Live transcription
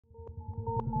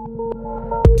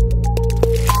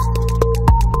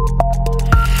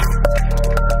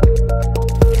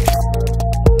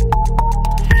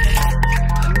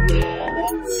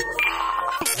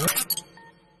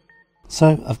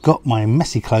So I've got my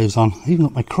messy clothes on, I've even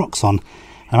got my Crocs on.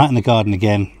 I'm out in the garden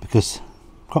again because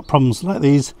I've got problems like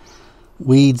these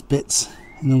weeds bits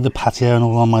in the patio and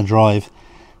all on my drive.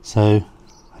 So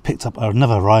I picked up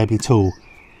another Ryobi tool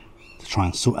to try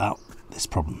and sort out this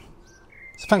problem.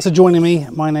 So thanks for joining me.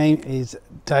 My name is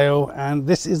Dale and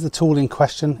this is the tool in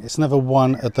question. It's another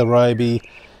one of the Ryobi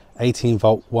 18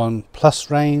 volt 1 plus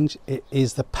range. It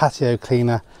is the patio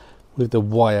cleaner with the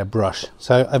wire brush.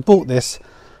 So I bought this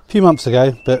a few months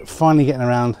ago, but finally getting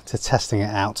around to testing it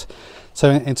out. So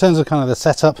in terms of kind of the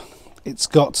setup, it's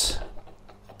got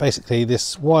basically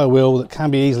this wire wheel that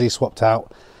can be easily swapped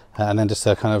out, and then just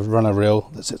a kind of runner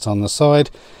reel that sits on the side.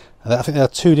 I think there are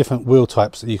two different wheel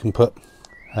types that you can put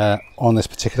on this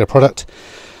particular product.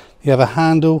 You have a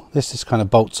handle. This just kind of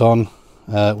bolts on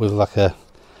with like a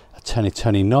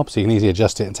turny knob, so you can easily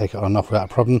adjust it and take it on and off without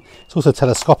a problem. It's also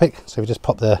telescopic, so if you just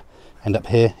pop the end up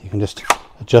here, you can just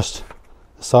adjust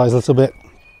the size a little bit.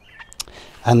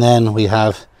 And then we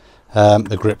have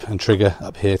the grip and trigger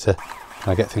up here to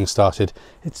kind of get things started.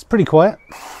 It's pretty quiet,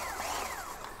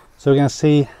 so we're going to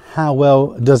see how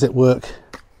well does it work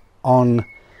on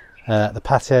the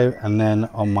patio and then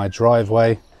on my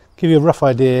driveway. Give you a rough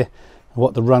idea of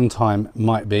what the run time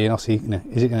might be, and obviously,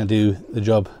 is it going to do the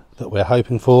job that we're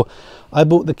hoping for. I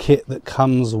bought the kit that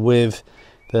comes with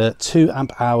the 2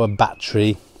 amp hour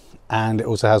battery, and it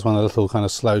also has one of the little kind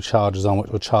of slow chargers on, which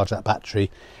will charge that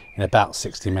battery in about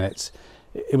 60 minutes.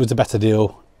 It was a better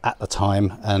deal at the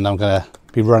time, and I'm going to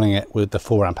be running it with the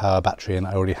 4 amp hour battery, and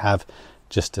I already have,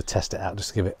 just to test it out, just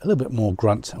to give it a little bit more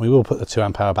grunt. And we will put the 2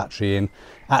 amp hour battery in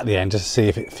at the end just to see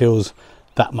if it feels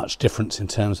that much difference in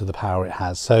terms of the power it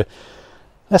has. So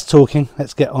less talking,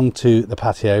 let's get onto the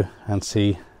patio and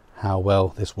see how well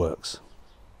this works.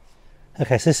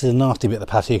 Okay, so this is a nasty bit of the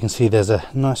patio. You can see there's a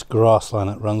nice grass line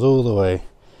that runs all the way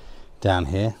down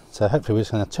here. So hopefully we're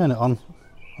just going to turn it on,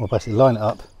 or basically line it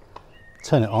up,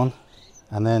 turn it on,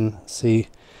 and then see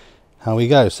how we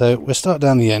go. So we'll start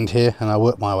down the end here and I'll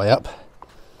work my way up.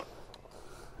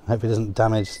 Hope it doesn't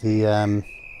damage the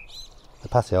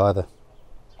patio either.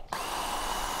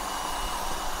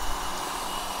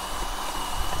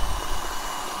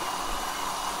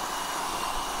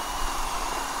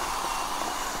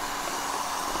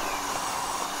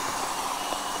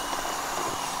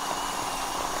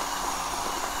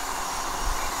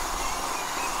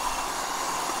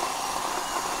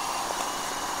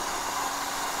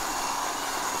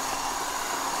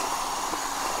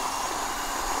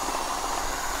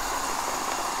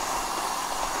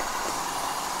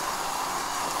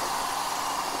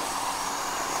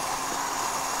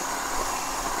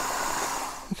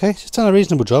 Okay, it's done a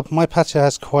reasonable job. My patio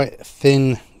has quite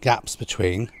thin gaps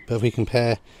between, but if we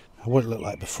compare what it looked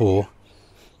like before,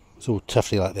 it's all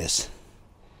tufty like this,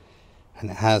 and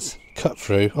it has cut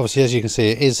through. Obviously, as you can see,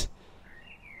 it is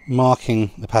marking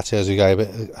the patio as we go, but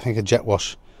I think a jet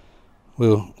wash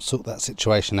will sort that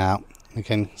situation out.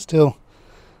 Again, still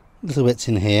little bits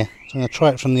in here, so I'm going to try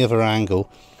it from the other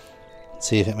angle,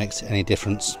 see if it makes any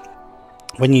difference.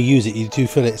 When you use it, you do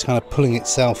feel it's kind of pulling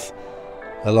itself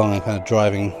along and kind of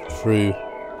driving through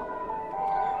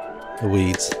the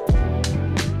weeds. So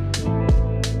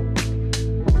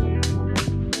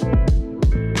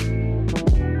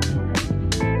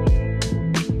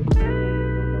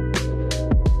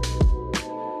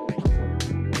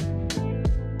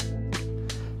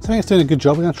I think it's doing a good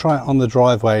job. We're going to try it on the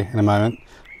driveway in a moment.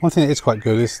 One thing that is quite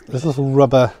good is this little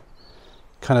rubber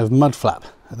kind of mud flap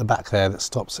at the back there that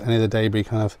stops any of the debris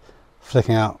kind of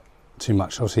flicking out too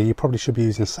much. Obviously you probably should be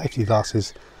using safety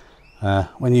glasses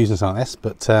when using something like this,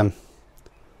 but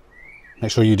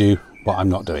make sure you do what I'm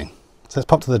not doing. So let's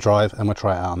pop to the drive and we'll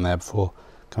try it out on there before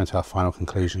coming to our final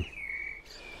conclusion.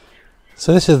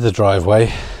 So this is the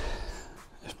driveway.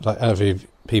 Like other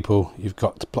people, you've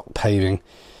got block paving.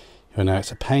 You know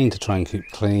it's a pain to try and keep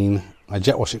clean. I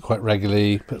jet wash it quite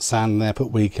regularly, put sand in there, put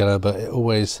weed killer, but it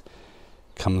always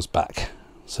comes back.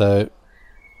 So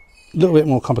a little bit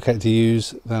more complicated to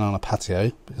use than on a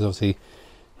patio, because obviously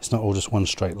it's not all just one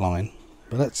straight line.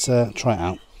 But let's try it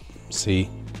out, see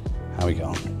how we get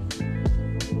on.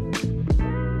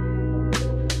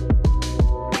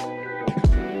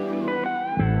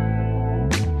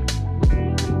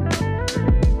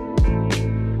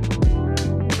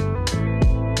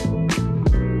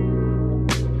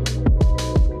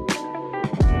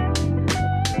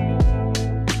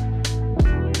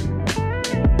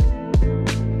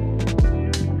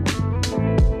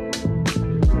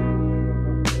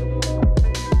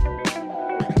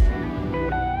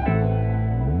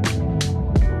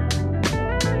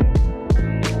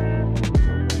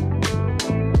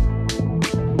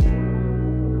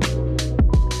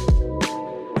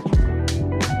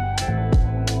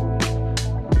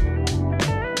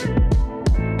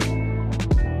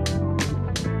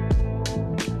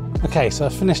 Okay, so I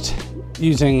finished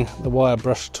using the wire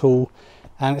brush tool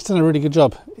and it's done a really good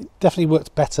job. It definitely works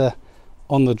better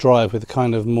on the drive with the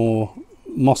kind of more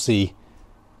mossy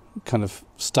kind of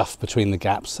stuff between the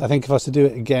gaps. I think if I was to do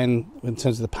it again in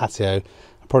terms of the patio,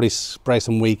 I'd probably spray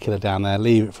some weed killer down there,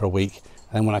 leave it for a week,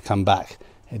 and then when I come back,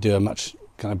 it'd do a much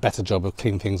kind of better job of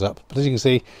cleaning things up. But as you can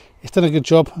see, it's done a good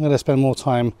job. I'm going to spend more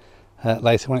time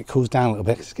later when it cools down a little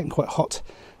bit, because it's getting quite hot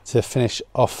to finish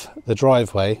off the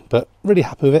driveway, but really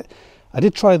happy with it. I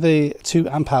did try the 2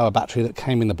 amp hour battery that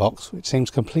came in the box, which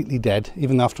seems completely dead.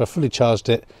 Even after I fully charged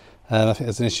it, I think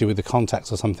there's an issue with the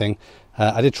contacts or something.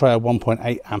 I did try a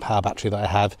 1.8 amp hour battery that I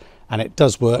have, and it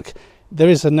does work. There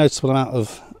is a noticeable amount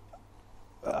of,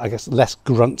 I guess, less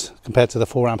grunt compared to the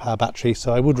 4 amp hour battery.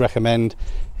 So I would recommend,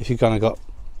 if you've kind of got,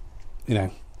 you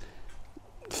know,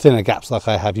 thinner gaps like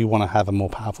I have, you want to have a more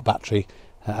powerful battery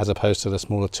as opposed to the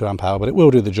smaller 2 amp hour, but it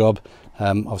will do the job.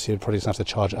 Obviously you'd probably just have to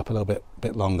charge it up a little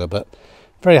bit longer, but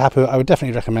very happy. I would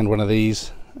definitely recommend one of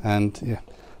these. And yeah,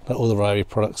 like all the Ryobi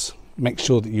products, make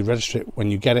sure that you register it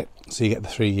when you get it, so you get the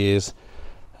 3 years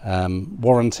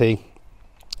warranty.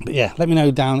 But yeah, let me know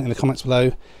down in the comments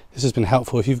below. This has been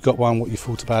helpful. If you've got one, what you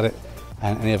thought about it,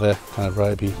 and any other kind of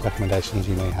Ryobi recommendations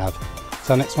you may have.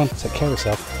 So next one, take care of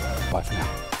yourself. Bye for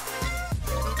now.